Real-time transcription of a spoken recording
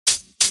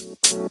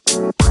Yo,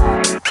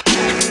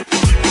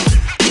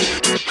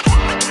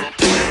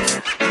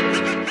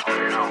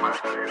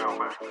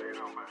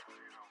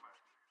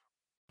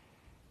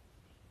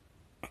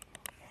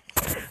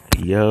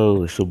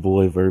 it's your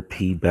boy Vert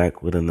P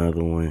back with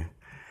another one.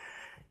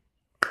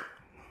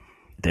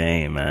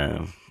 Dang,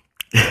 man.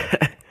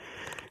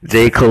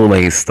 J. Cole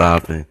ain't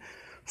stopping.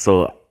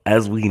 So,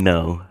 as we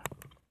know,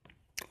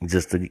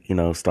 just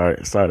to, start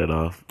it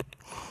off.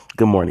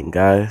 Good morning,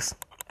 guys.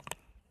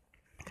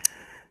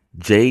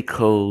 J.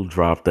 Cole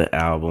dropped the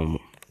album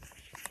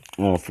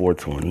on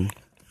 420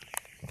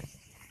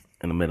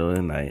 in the middle of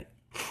the night.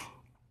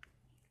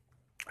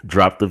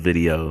 Dropped the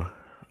video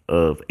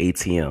of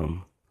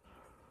ATM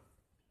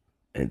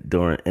in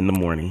the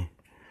morning.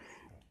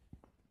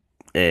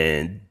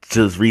 And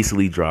just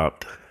recently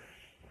dropped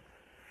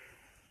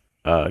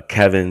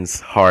Kevin's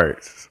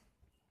Heart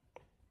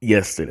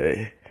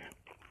yesterday.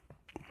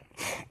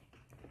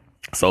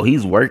 So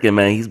he's working,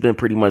 man. He's been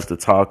pretty much the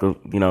talk of,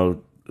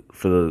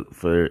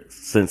 for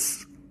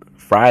since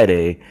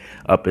Friday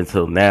up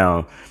until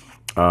now.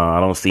 I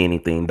don't see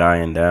anything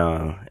dying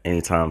down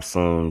anytime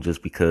soon,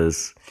 just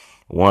because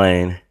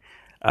one,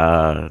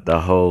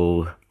 the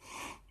whole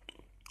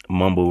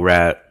mumble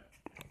rap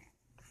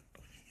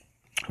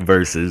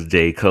versus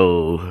J.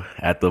 Cole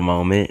at the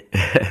moment.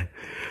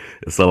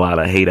 It's a lot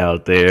of hate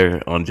out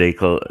there on J.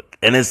 Cole.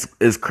 And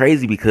it's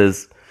crazy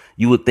because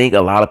you would think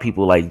a lot of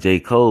people like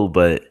J. Cole,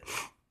 but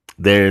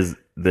there's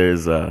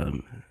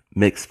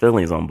mixed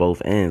feelings on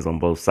both ends, on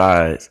both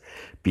sides,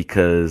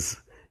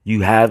 because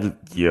you have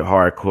your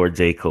hardcore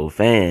J. Cole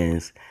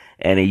fans,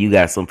 and then you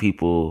got some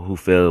people who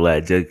feel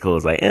like J. Cole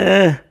is like,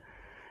 and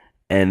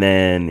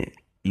then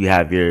you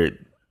have your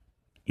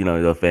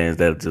fans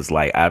that are just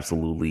like,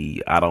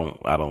 absolutely, I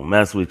don't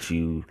mess with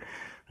you,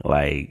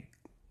 like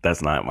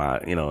that's not my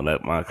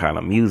kind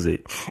of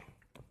music.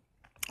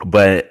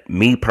 But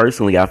me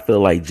personally, I feel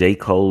like J.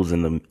 Cole's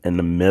in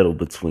the middle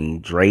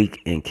between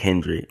Drake and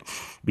Kendrick,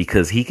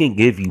 because he can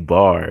give you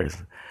bars,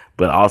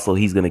 but also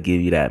he's gonna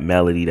give you that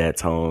melody, that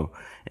tone,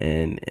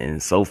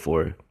 and so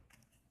forth.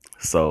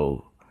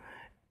 So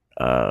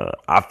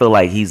I feel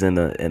like he's in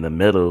the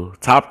middle,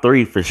 top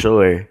three for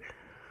sure,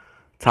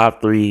 top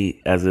three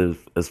as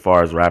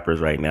far as rappers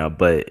right now.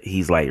 But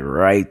he's like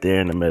right there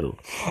in the middle,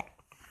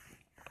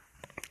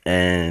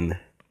 and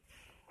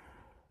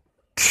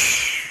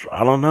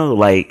I don't know,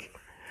 like,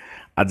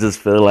 I just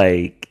feel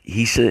like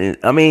he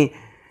shouldn't. I mean,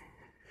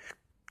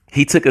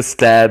 he took a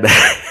stab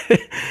at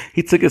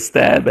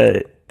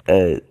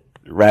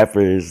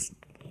rappers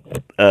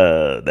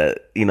that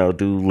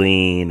do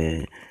lean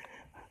and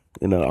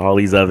all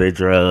these other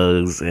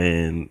drugs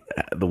and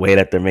the way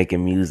that they're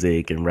making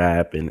music and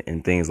rap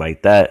and things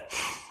like that.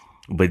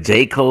 But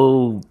J.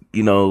 Cole,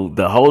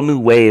 the whole new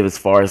wave as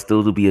far as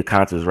still to be a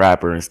conscious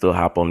rapper and still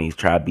hop on these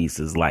trap beats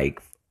is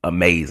like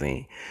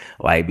amazing.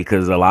 Like,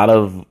 because a lot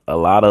of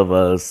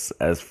us,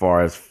 as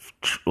far as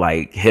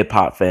like hip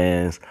hop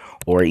fans,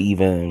 or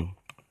even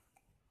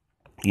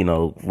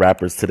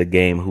rappers to the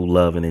game who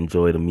love and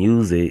enjoy the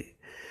music,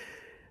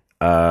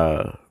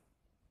 kind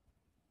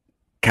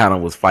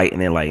of was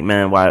fighting it, like,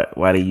 man, why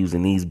they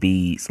using these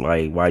beats?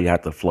 Like, why you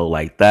have to flow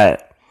like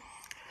that?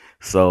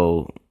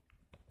 So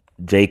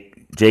J.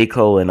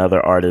 Cole and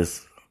other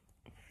artists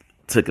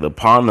took it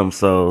upon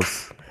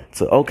themselves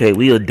to, okay,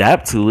 we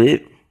adapt to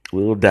it.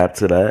 We'll adapt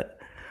to that.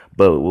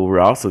 But what we're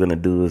also going to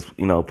do is,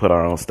 put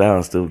our own style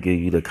and still give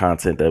you the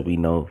content that we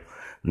know,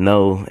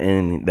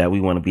 and that we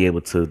want to be able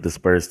to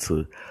disperse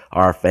to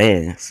our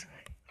fans.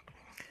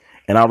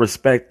 And I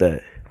respect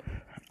that.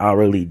 I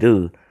really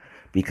do.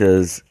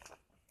 Because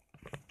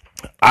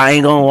I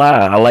ain't gonna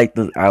lie, I like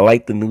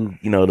the new,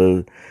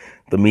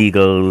 the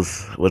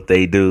Migos, what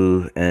they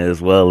do, as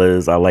well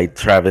as I like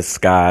Travis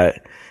Scott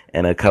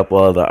and a couple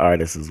other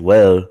artists as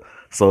well.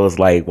 So it's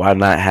like, why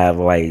not have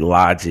like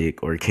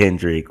Logic or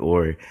Kendrick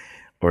or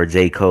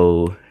J.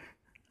 Cole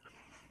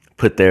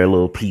put their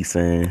little piece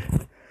in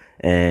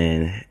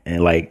and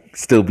like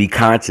still be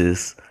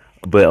conscious,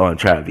 but on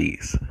trap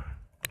beats?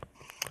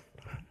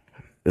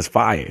 It's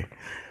fire.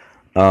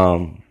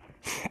 So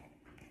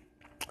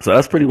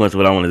that's pretty much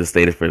what I wanted to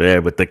state it for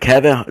there. But the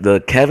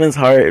Kevin's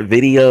Heart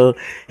video,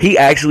 he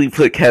actually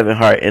put Kevin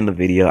Hart in the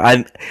video.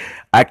 I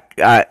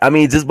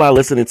mean, just by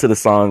listening to the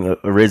song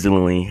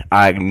originally,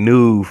 I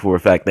knew for a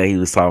fact that he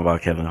was talking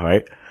about Kevin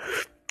Hart.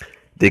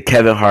 Did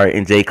Kevin Hart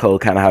and J. Cole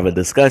kind of have a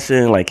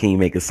discussion? Like, can you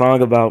make a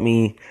song about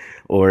me?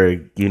 Or,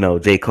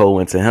 J. Cole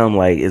went to him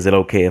like, is it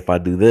okay if I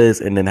do this?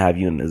 And then have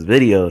you in this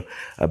video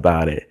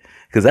about it?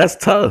 Because that's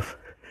tough.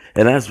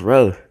 And that's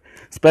rough.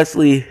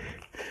 Especially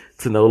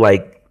to know,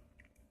 like,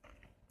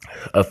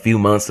 a few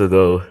months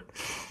ago,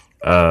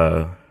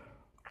 Kevin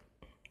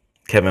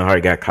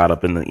Hart got caught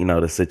up in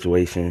the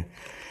situation,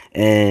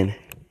 and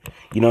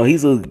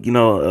he's a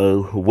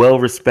well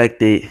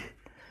respected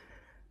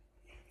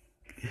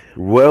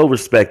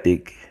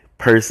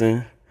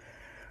person.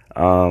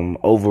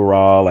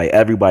 Overall, like,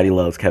 everybody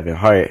loves Kevin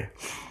Hart,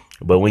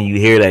 But when you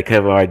hear that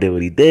Kevin Hart did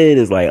what he did,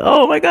 it's like,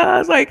 oh my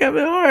God, it's like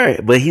Kevin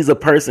Hart. But he's a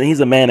person, he's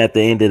a man at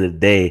the end of the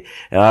day.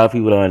 And a lot of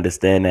people don't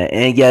understand that.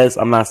 And yes,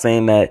 I'm not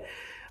saying that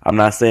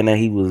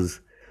he was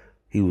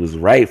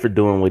right for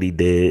doing what he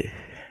did.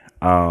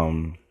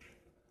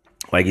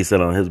 Like he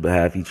said on his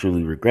behalf, he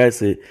truly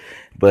regrets it.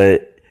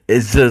 But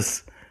it's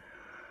just,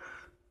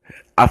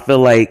 I feel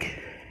like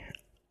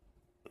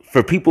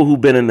for people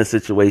who've been in a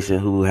situation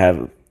who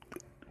have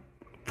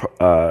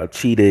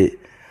cheated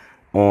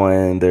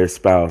on their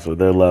spouse or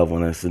their loved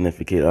one or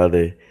significant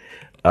other,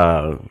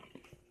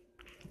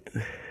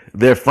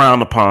 they're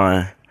frowned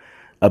upon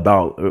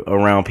about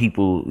around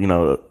people, you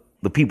know,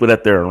 the people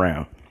that they're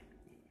around.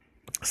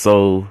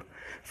 So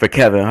for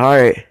Kevin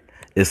Hart,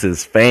 it's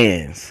his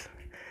fans.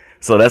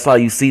 So that's all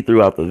you see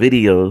throughout the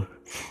video.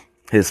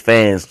 His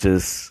fans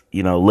just,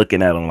 you know,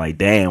 looking at him like,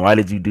 damn, why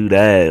did you do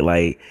that?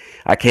 Like,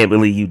 I can't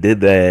believe you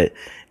did that.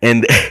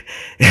 And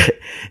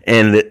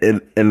and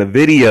in the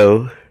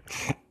video,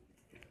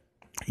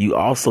 you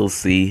also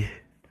see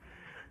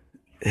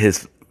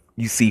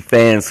you see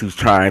fans who's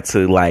trying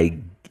to like,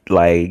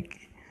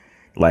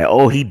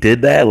 oh, he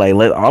did that. Like,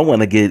 I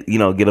want to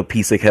get a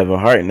piece of Kevin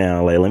Hart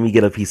now. Like, let me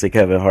get a piece of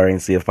Kevin Hart and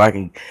see if I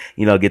can,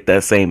 get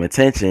that same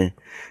attention.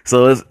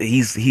 So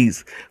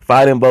he's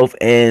fighting both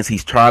ends.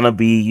 He's trying to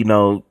be,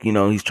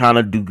 he's trying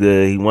to do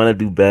good. He want to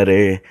do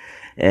better,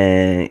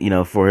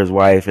 and for his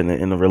wife and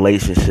in the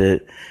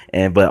relationship.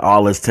 But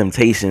all his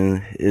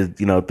temptation is,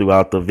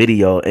 throughout the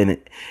video, and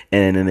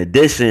in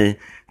addition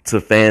to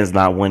fans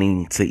not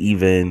wanting to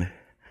even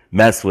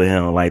mess with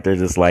him, like they're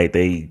just like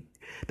they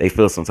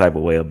feel some type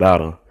of way about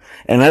him.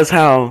 And that's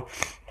how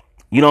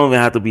you don't even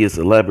have to be a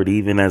celebrity,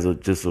 even as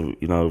just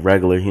a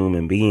regular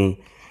human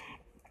being.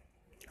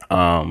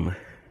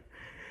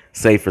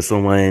 Say for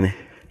someone,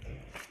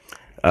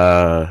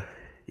 if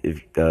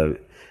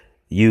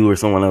you or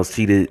someone else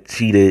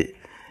cheated,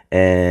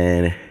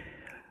 and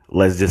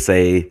let's just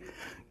say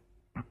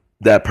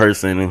that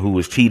person who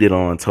was cheated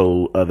on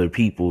told other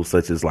people,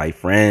 such as like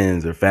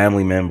friends or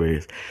family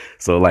members,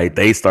 so like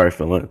they start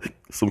feeling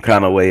some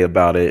kind of way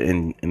about it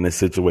in this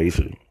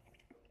situation.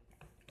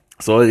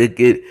 So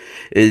J.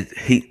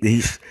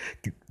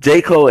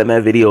 Cole in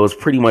that video is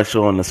pretty much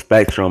showing the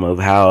spectrum of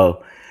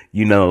how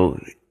you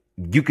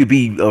could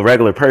be a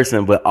regular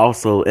person, but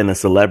also in a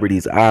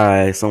celebrity's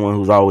eye, someone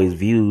who's always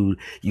viewed.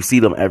 You see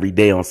them every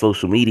day on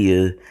social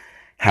media.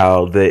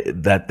 How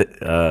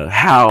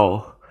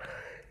how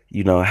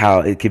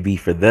it could be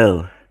for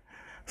them.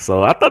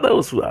 So I thought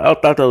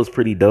that was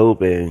pretty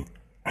dope, and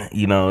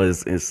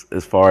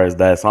as far as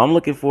that. So I'm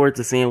looking forward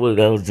to seeing what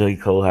else J.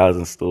 Cole has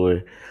in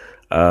store.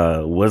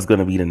 What's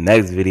gonna be the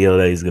next video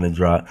that he's gonna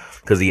drop?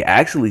 Because he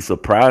actually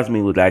surprised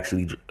me with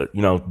actually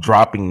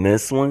dropping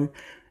this one,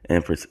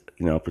 and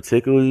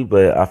particularly.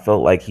 But I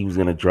felt like he was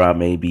gonna drop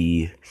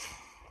maybe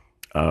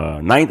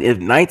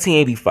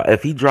 1985.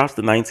 If he drops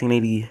the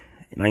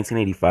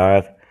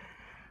 1985,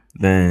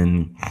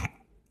 then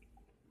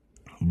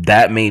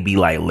that may be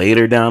like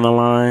later down the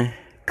line.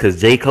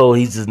 Cause J. Cole,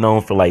 he's just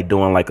known for like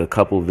doing like a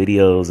couple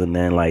videos and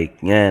then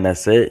and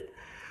that's it.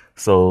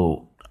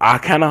 So I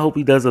kind of hope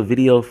he does a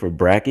video for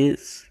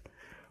Brackets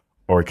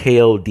or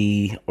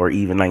KOD or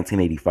even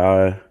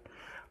 1985.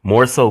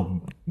 More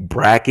so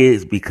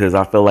Brackets, because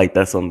I feel like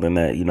that's something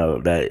that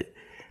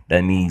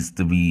that needs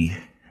to be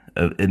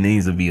it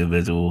needs to be a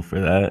visual for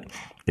that.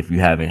 If you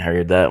haven't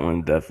heard that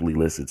one, definitely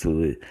listen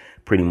to it.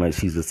 Pretty much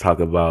he's just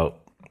talking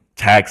about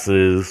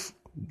taxes,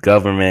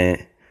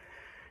 government,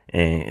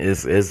 and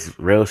it's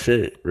real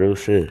shit.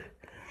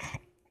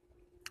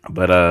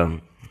 But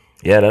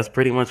yeah, that's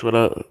pretty much what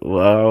I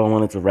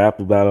wanted to rap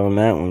about on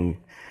that one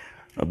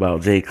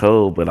about J.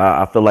 Cole. But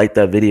I feel like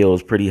that video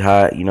was pretty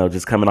hot,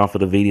 just coming off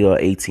of the video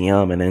at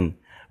ATM and then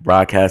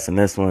broadcasting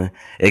this one.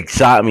 It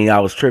shocked me. I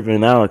was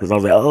tripping out because I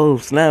was like, oh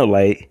snap,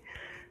 like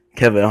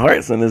Kevin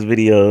Hart's in this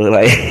video.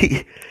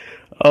 Like,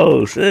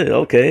 oh shit,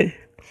 okay.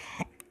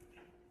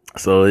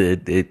 So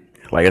it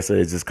like I said,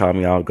 it just caught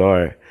me off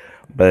guard.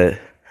 But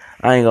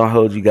I ain't gonna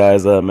hold you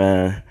guys up,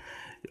 man.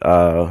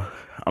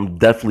 I'm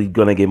definitely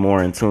gonna get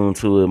more in tune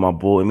to it.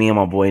 Me and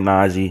my boy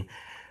Najee,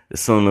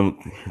 as soon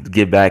to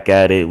get back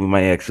at it. We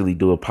might actually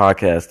do a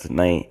podcast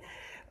tonight,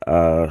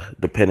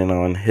 depending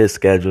on his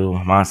schedule,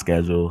 my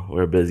schedule.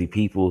 We're busy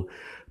people,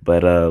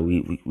 but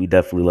we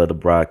definitely love the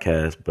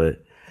broadcast.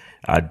 But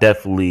I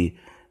definitely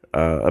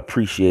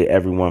appreciate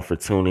everyone for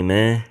tuning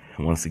in.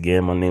 Once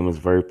again, my name is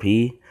Vert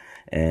P,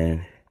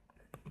 and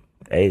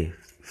hey,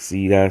 see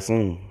you guys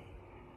soon.